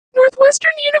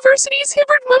Northwestern University's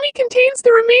Hibbert mummy contains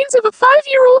the remains of a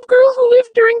 5-year-old girl who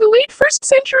lived during the late 1st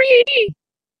century AD.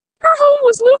 Her home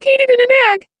was located in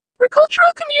an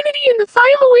agricultural community in the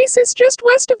Fayum oasis just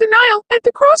west of the Nile, at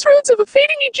the crossroads of a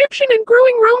fading Egyptian and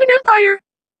growing Roman Empire.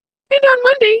 And on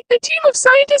Monday, a team of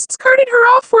scientists carted her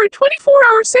off for a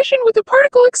 24-hour session with a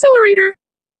particle accelerator.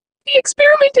 The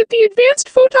experiment at the Advanced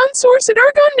Photon Source at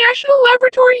Argonne National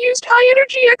Laboratory used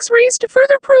high-energy X-rays to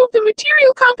further probe the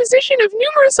material composition of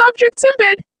numerous objects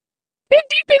embedded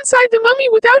deep inside the mummy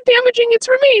without damaging its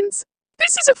remains.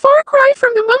 This is a far cry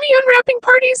from the mummy unwrapping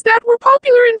parties that were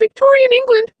popular in Victorian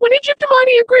England when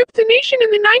Egyptomania gripped the nation in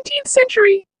the 19th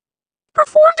century.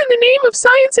 Performed in the name of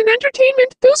science and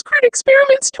entertainment, those crude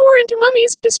experiments tore into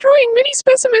mummies, destroying many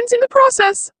specimens in the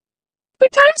process.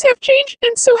 But times have changed,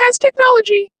 and so has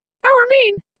technology. Our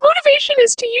main motivation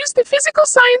is to use the physical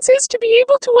sciences to be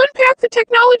able to unpack the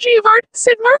technology of art,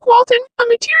 said Mark Walton, a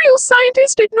materials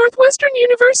scientist at Northwestern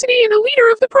University and a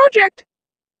leader of the project.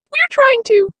 We're trying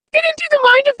to get into the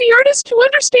mind of the artist to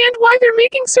understand why they're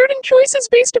making certain choices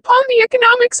based upon the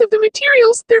economics of the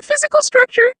materials, their physical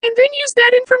structure, and then use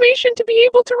that information to be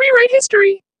able to rewrite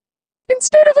history.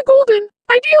 Instead of a golden,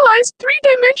 idealized,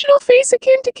 three-dimensional face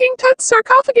akin to King Tut's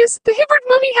sarcophagus, the Hibbert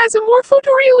mummy has a more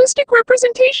photorealistic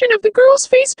representation of the girl's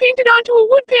face painted onto a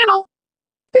wood panel.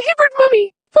 The Hibbert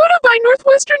mummy. Photo by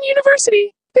Northwestern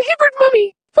University. The Hibbert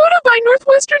mummy. Photo by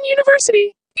Northwestern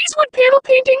University. These wood panel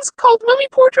paintings, called mummy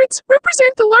portraits,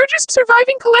 represent the largest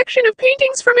surviving collection of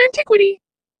paintings from antiquity.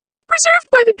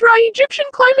 Preserved by the dry Egyptian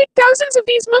climate, thousands of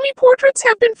these mummy portraits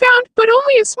have been found, but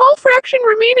only a small fraction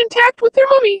remain intact with their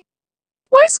mummy.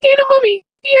 Why scan a mummy?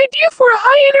 The idea for a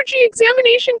high-energy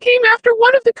examination came after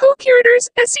one of the co-curators,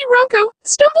 S.C. Ronco,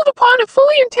 stumbled upon a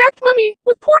fully intact mummy,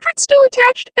 with portraits still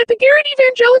attached, at the Garrett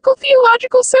Evangelical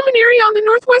Theological Seminary on the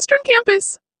Northwestern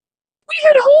campus. We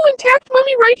had a whole intact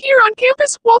mummy right here on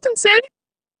campus, Walton said.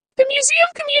 The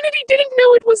museum community didn't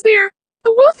know it was there.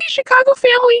 A wealthy Chicago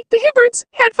family, the Hibberts,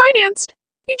 had financed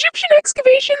Egyptian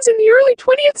excavations in the early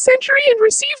 20th century and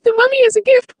received the mummy as a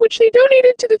gift, which they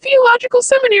donated to the theological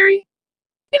seminary.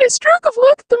 In a stroke of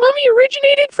luck, the mummy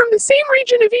originated from the same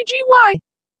region of Egypt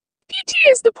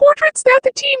as the portraits that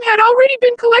the team had already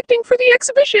been collecting for the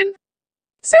exhibition.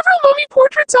 Several mummy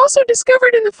portraits also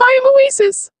discovered in the Fayum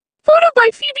oasis. Photo by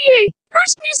Phoebe A.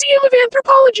 Hearst Museum of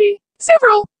Anthropology.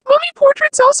 Several mummy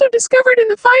portraits also discovered in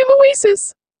the Fayum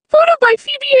oasis. Photo by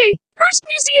Phoebe A. Hearst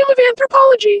Museum of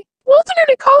Anthropology. Walton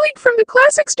and a colleague from the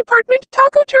Classics Department,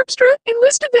 Taco Terpstra,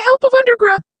 enlisted the help of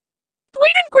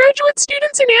undergraduate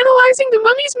students in analyzing the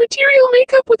mummy's material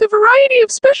makeup with a variety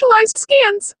of specialized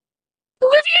scans.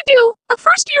 Olivia Dill, a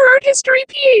first-year art history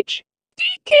Ph.D.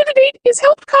 candidate, is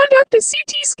helped conduct a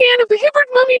CT scan of the Hibbert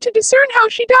mummy to discern how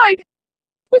she died.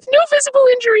 With no visible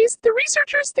injuries, the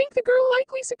researchers think the girl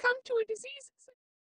likely succumbed to a disease.